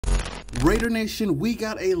Raider Nation, we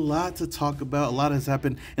got a lot to talk about. A lot has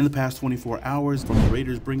happened in the past 24 hours, from the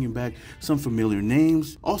Raiders bringing back some familiar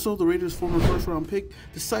names. Also, the Raiders' former first-round pick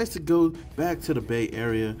decides to go back to the Bay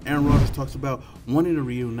Area. Aaron Rodgers talks about wanting to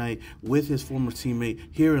reunite with his former teammate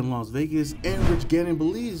here in Las Vegas. And Rich Gannon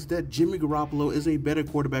believes that Jimmy Garoppolo is a better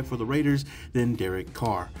quarterback for the Raiders than Derek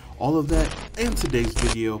Carr. All of that in today's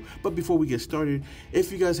video. But before we get started,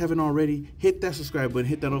 if you guys haven't already, hit that subscribe button,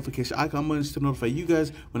 hit that notification icon button to notify you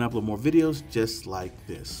guys when I upload more videos just like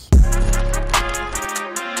this.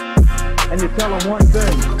 And you tell them one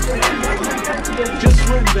thing. Just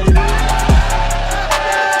win, baby.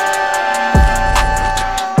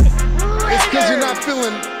 It's because you're not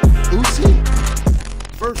feeling Uzi.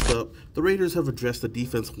 First up, the Raiders have addressed the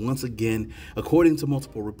defense once again. According to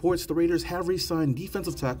multiple reports, the Raiders have re-signed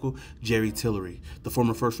defensive tackle Jerry Tillery. The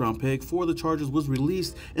former first-round pick for the Chargers was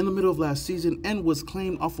released in the middle of last season and was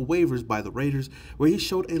claimed off of waivers by the Raiders, where he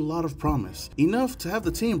showed a lot of promise, enough to have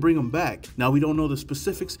the team bring him back. Now, we don't know the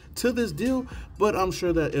specifics to this deal, but I'm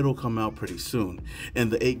sure that it'll come out pretty soon. In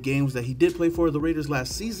the 8 games that he did play for the Raiders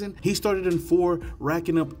last season, he started in 4,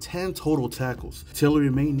 racking up 10 total tackles. Tillery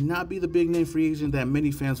may not be the big-name free agent that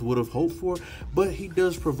many fans would have hoped for, but he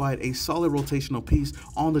does provide a solid rotational piece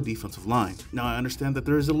on the defensive line. Now, I understand that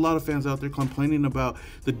there is a lot of fans out there complaining about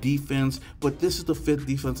the defense, but this is the 5th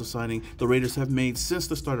defensive signing the Raiders have made since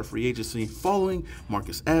the start of free agency, following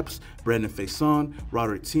Marcus Epps, Brandon Faison,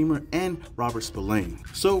 Roderick Teamer, and Robert Spillane.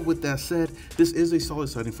 So with that said, this is a solid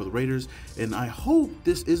signing for the Raiders, and I hope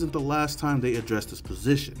this isn't the last time they address this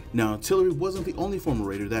position. Now, Tillery wasn't the only former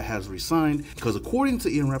Raider that has re-signed, because according to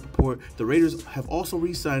Ian Rappaport, the Raiders have also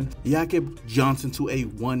re-signed Jakob Johnson to a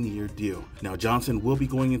 1-year deal. Now, Johnson will be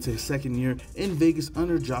going into his 2nd year in Vegas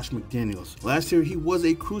under Josh McDaniels. Last year, he was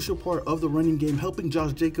a crucial part of the running game, helping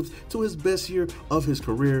Josh Jacobs to his best year of his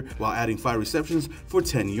career while adding 5 receptions for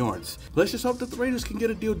 10 yards. Let's just hope that the Raiders can get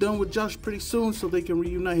a deal done with Josh pretty soon so they can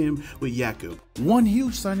reunite him with Jakob. One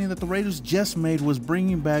huge signing that the Raiders just made was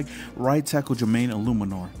bringing back right tackle Jermaine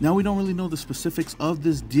Eluemunor. Now, we don't really know the specifics of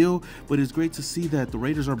this deal, but it's great to see that the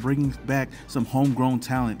Raiders are bringing back some homegrown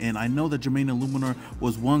talent, and I know that Jermaine Eluemunor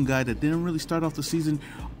was one guy that didn't really start off the season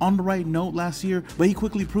on the right note last year, but he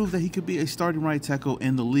quickly proved that he could be a starting right tackle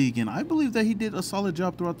in the league, and I believe that he did a solid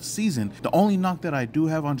job throughout the season. The only knock that I do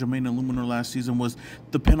have on Jermaine Eluemunor last season was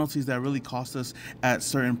the penalties that really cost us at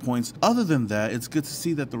certain points. Other than that, it's good to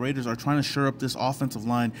see that the Raiders are trying to shore up this offensive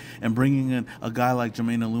line, and bringing in a guy like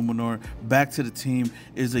Jermaine Eluemunor back to the team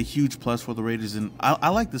is a huge plus for the Raiders, and I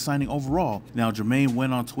like the signing overall. Now, Jermaine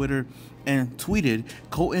went on Twitter and tweeted,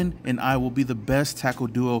 "Colton and I will be the best tackle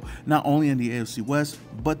duo not only in the AFC West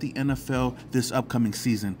but the NFL this upcoming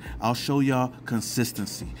season. I'll show y'all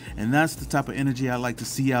consistency." And that's the type of energy I like to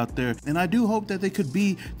see out there, and I do hope that they could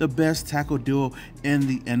be the best tackle duo in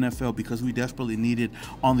the NFL, because we desperately need it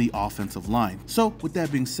on the offensive line. So with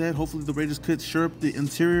that being said, hopefully the Raiders could shore up the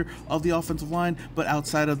interior of the offensive line, but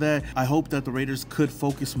outside of that, I hope that the Raiders could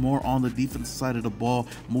focus more on the defensive side of the ball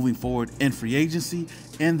moving forward in free agency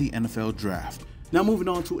and the NFL draft. Now, moving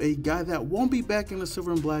on to a guy that won't be back in the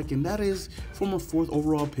silver and black, and that is former 4th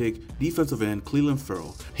overall pick defensive end Clelin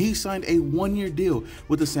Ferrell. He signed a 1-year deal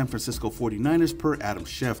with the San Francisco 49ers per Adam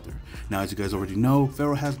Schefter. Now, as you guys already know,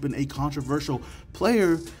 Ferrell has been a controversial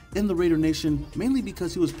player in the Raider Nation, mainly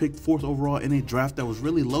because he was picked 4th overall in a draft that was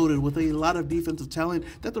really loaded with a lot of defensive talent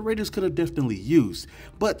that the Raiders could have definitely used.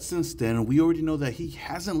 But since then, we already know that he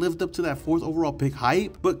hasn't lived up to that 4th overall pick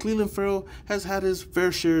hype, but Clelin Ferrell has had his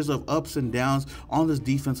fair shares of ups and downs on this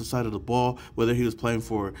defensive side of the ball, whether he was playing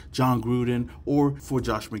for John Gruden or for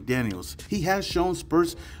Josh McDaniels. He has shown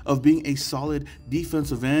spurts of being a solid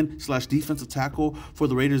defensive end / defensive tackle for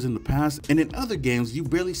the Raiders in the past, and in other games, you've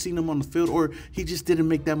barely seen him on the field, or he just didn't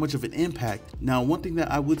make that much of an impact. Now, one thing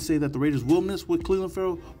that I would say that the Raiders will miss with Clelin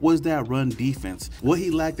Ferrell was that run defense. What he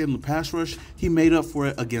lacked in the pass rush, he made up for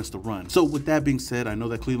it against the run. So with that being said, I know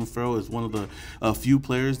that Clelin Ferrell is one of the few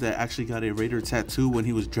players that actually got a Raider tattoo when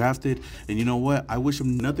he was drafted, and you know what? I wish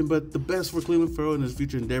him nothing but the best for Clelin Ferrell in his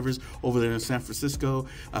future endeavors over there in San Francisco.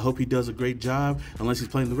 I hope he does a great job. Unless he's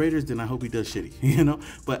playing the Raiders, then I hope he does shitty, you know?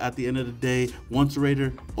 But at the end of the day, once a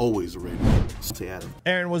Raider, always a Raider. Say Adam.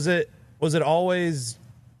 Aaron, was it always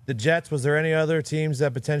the Jets? Was there any other teams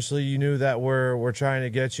that potentially you knew that were trying to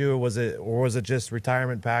get you, or was it just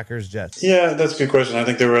retirement Packers, Jets? Yeah, that's a good question. I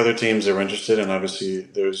think there were other teams that were interested, and obviously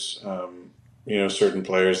there's certain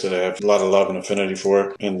players that I have a lot of love and affinity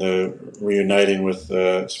for, and the reuniting with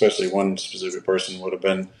especially one specific person would have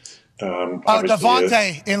been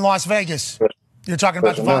Devontae in Las Vegas. You're talking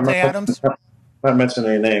about Devontae Adams? Not mentioning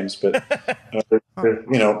any names, but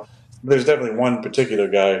There's definitely one particular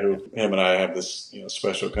guy who him and I have this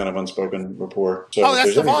special kind of unspoken rapport. So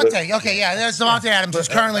that's Davante. Okay, yeah, that's Davante Adams, who's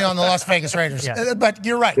currently on the Las Vegas Raiders. Yeah. But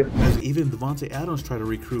you're right. As even Davante Adams tried to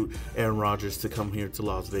recruit Aaron Rodgers to come here to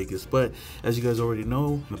Las Vegas. But as you guys already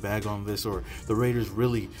know, the bag on this, or the Raiders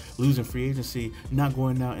really losing free agency, not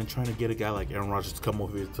going out and trying to get a guy like Aaron Rodgers to come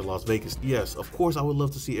over here to Las Vegas. Yes, of course, I would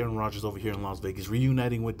love to see Aaron Rodgers over here in Las Vegas,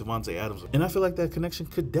 reuniting with Davante Adams. And I feel like that connection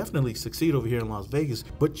could definitely succeed over here in Las Vegas.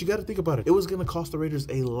 But you got to think about it. It was going to cost the Raiders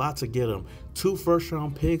a lot to get him. 2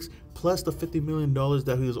 first-round picks, plus the $50 million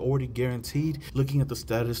that he was already guaranteed. Looking at the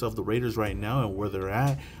status of the Raiders right now and where they're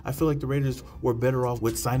at, I feel like the Raiders were better off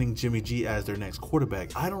with signing Jimmy G as their next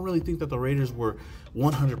quarterback. I don't really think that the Raiders were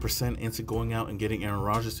 100% into going out and getting Aaron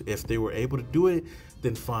Rodgers. If they were able to do it,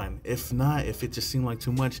 then fine. If not, if it just seemed like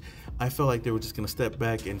too much, I felt like they were just going to step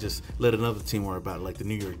back and just let another team worry about it, like the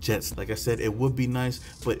New York Jets. Like I said, it would be nice,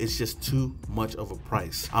 but it's just too much of a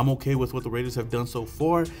price. I'm okay with what the Raiders have done so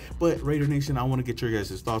far, but Raider Nation, I want to get your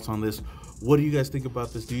guys' thoughts on this. What do you guys think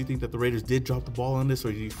about this? Do you think that the Raiders did drop the ball on this,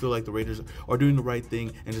 or do you feel like the Raiders are doing the right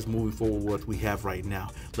thing and just moving forward with what we have right now?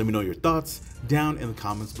 Let me know your thoughts down in the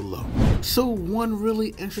comments below. So one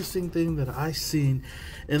really interesting thing that I seen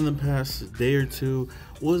in the past day or two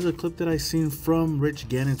was a clip that I seen from Rich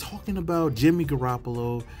Gannon talking about Jimmy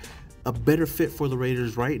Garoppolo, a better fit for the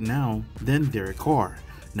Raiders right now than Derek Carr.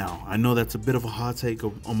 Now, I know that's a bit of a hot take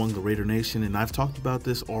among the Raider Nation, and I've talked about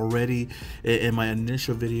this already in my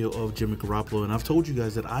initial video of Jimmy Garoppolo, and I've told you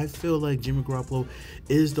guys that I feel like Jimmy Garoppolo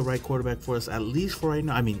is the right quarterback for us, at least for right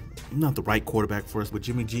now. I mean, not the right quarterback for us, but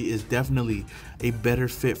Jimmy G is definitely a better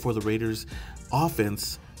fit for the Raiders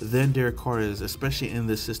offense than Derek Carr is, especially in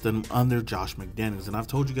this system under Josh McDaniels. And I've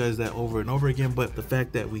told you guys that over and over again, but the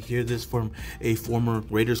fact that we hear this from a former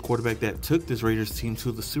Raiders quarterback that took this Raiders team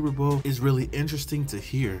to the Super Bowl is really interesting to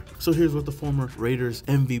hear. So here's what the former Raiders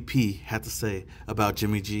MVP had to say about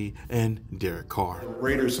Jimmy G and Derek Carr. The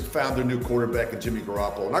Raiders have found their new quarterback in Jimmy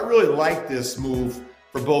Garoppolo, and I really like this move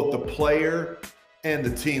for both the player and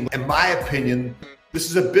the team. In my opinion, this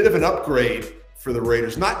is a bit of an upgrade for the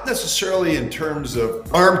Raiders, not necessarily in terms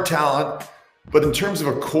of arm talent, but in terms of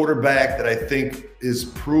a quarterback that I think is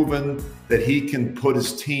proven that he can put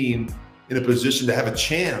his team in a position to have a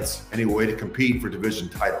chance anyway to compete for division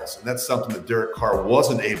titles. And that's something that Derek Carr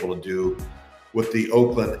wasn't able to do with the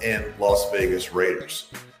Oakland and Las Vegas Raiders.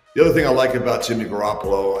 The other thing I like about Jimmy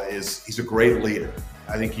Garoppolo is he's a great leader.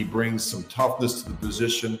 I think he brings some toughness to the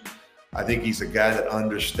position. I think he's a guy that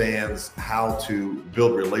understands how to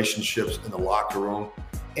build relationships in the locker room,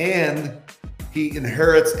 and he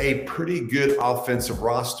inherits a pretty good offensive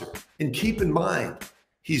roster. And keep in mind,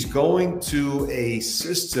 he's going to a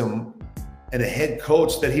system and a head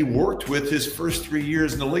coach that he worked with his first 3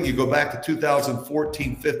 years in the league. You go back to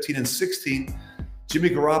 2014, 15, and 16, Jimmy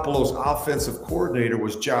Garoppolo's offensive coordinator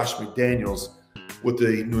was Josh McDaniels with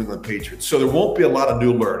the New England Patriots. So there won't be a lot of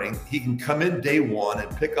new learning. He can come in day one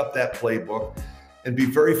and pick up that playbook and be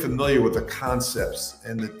very familiar with the concepts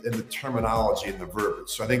and the terminology and the verbiage.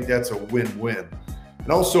 So I think that's a win-win. And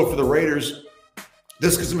also for the Raiders,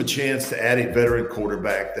 this gives them a chance to add a veteran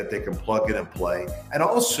quarterback that they can plug in and play, and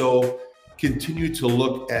also continue to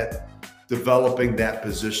look at developing that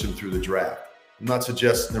position through the draft. I'm not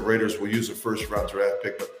suggesting the Raiders will use a first-round draft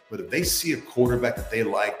pick, but if they see a quarterback that they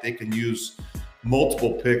like, they can use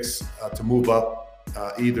multiple picks to move up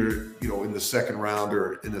either in the second round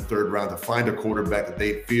or in the third round to find a quarterback that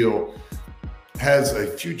they feel has a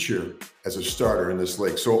future as a starter in this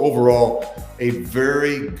league. So overall, a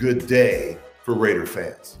very good day for Raider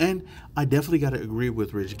fans. And I definitely got to agree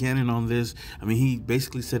with Rich Gannon on this. I mean, he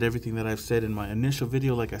basically said everything that I've said in my initial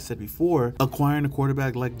video. Like I said before, acquiring a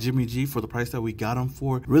quarterback like Jimmy G for the price that we got him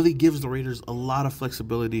for really gives the Raiders a lot of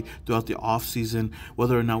flexibility throughout the offseason,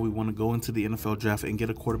 whether or not we want to go into the NFL draft and get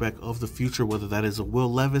a quarterback of the future, whether that is a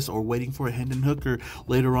Will Levis or waiting for a Hendon Hooker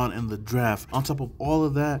later on in the draft. On top of all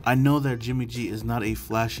of that, I know that Jimmy G is not a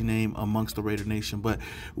flashy name amongst the Raider Nation, but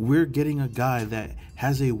we're getting a guy that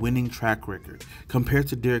has a winning track record. Compared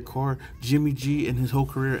to Derek Carr, Jimmy G in his whole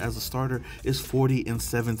career as a starter is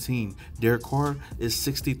 40-17. Derek Carr is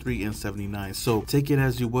 63-79. So take it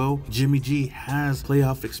as you will. Jimmy G has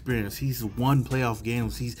playoff experience. He's won playoff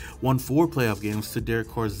games. He's won 4 playoff games to Derek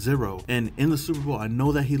Carr's 0. And in the Super Bowl, I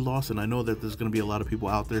know that he lost, and I know that there's going to be a lot of people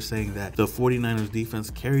out there saying that the 49ers defense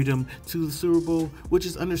carried him to the Super Bowl, which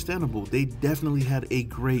is understandable. They definitely had a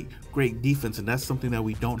great defense, and that's something that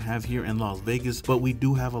we don't have here in Las Vegas, but we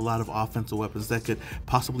do have a lot of offensive weapons that could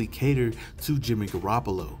possibly KO coordinator to Jimmy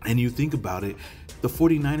Garoppolo. And you think about it, the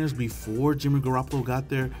 49ers before Jimmy Garoppolo got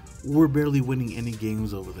there were barely winning any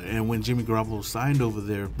games over there. And when Jimmy Garoppolo signed over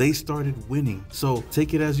there, they started winning. So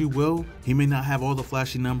take it as you will. He may not have all the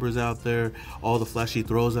flashy numbers out there, all the flashy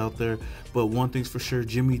throws out there, but one thing's for sure,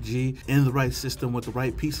 Jimmy G, in the right system with the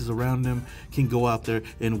right pieces around him, can go out there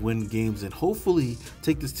and win games and hopefully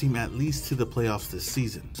take this team at least to the playoffs this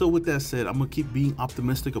season. So with that said, I'm gonna keep being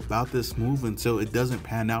optimistic about this move until it doesn't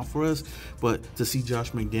pan out for us. But to see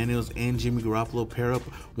Josh McDaniels and Jimmy Garoppolo pair up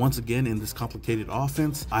once again in this complicated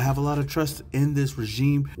offense, I have a lot of trust in this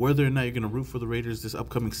regime. Whether or not you're gonna root for the Raiders this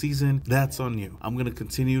upcoming season, that's on you. I'm gonna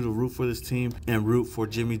continue to root for this team and root for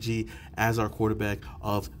Jimmy G as our quarterback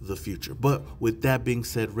of the future. But with that being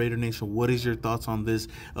said, Raider Nation, what is your thoughts on this,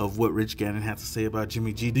 of what Rich Gannon had to say about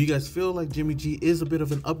Jimmy G? Do you guys feel like Jimmy G is a bit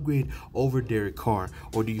of an upgrade over Derek Carr?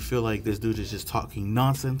 Or do you feel like this dude is just talking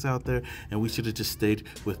nonsense out there and we should have just stayed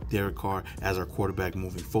with Derek Carr as our quarterback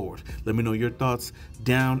moving forward? Let me know your thoughts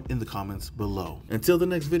down in the comments below. Until the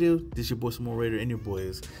next video, this is your boy Small Raider, and your boy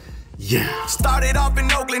is Started off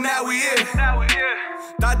in Oakland, now we here.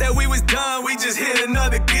 Thought that we was done, we just hit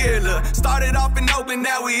another gear. Look, started off in Oakland,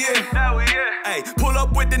 now we here. Hey, pull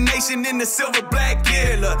up with the nation in the silver black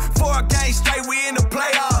gear. Look,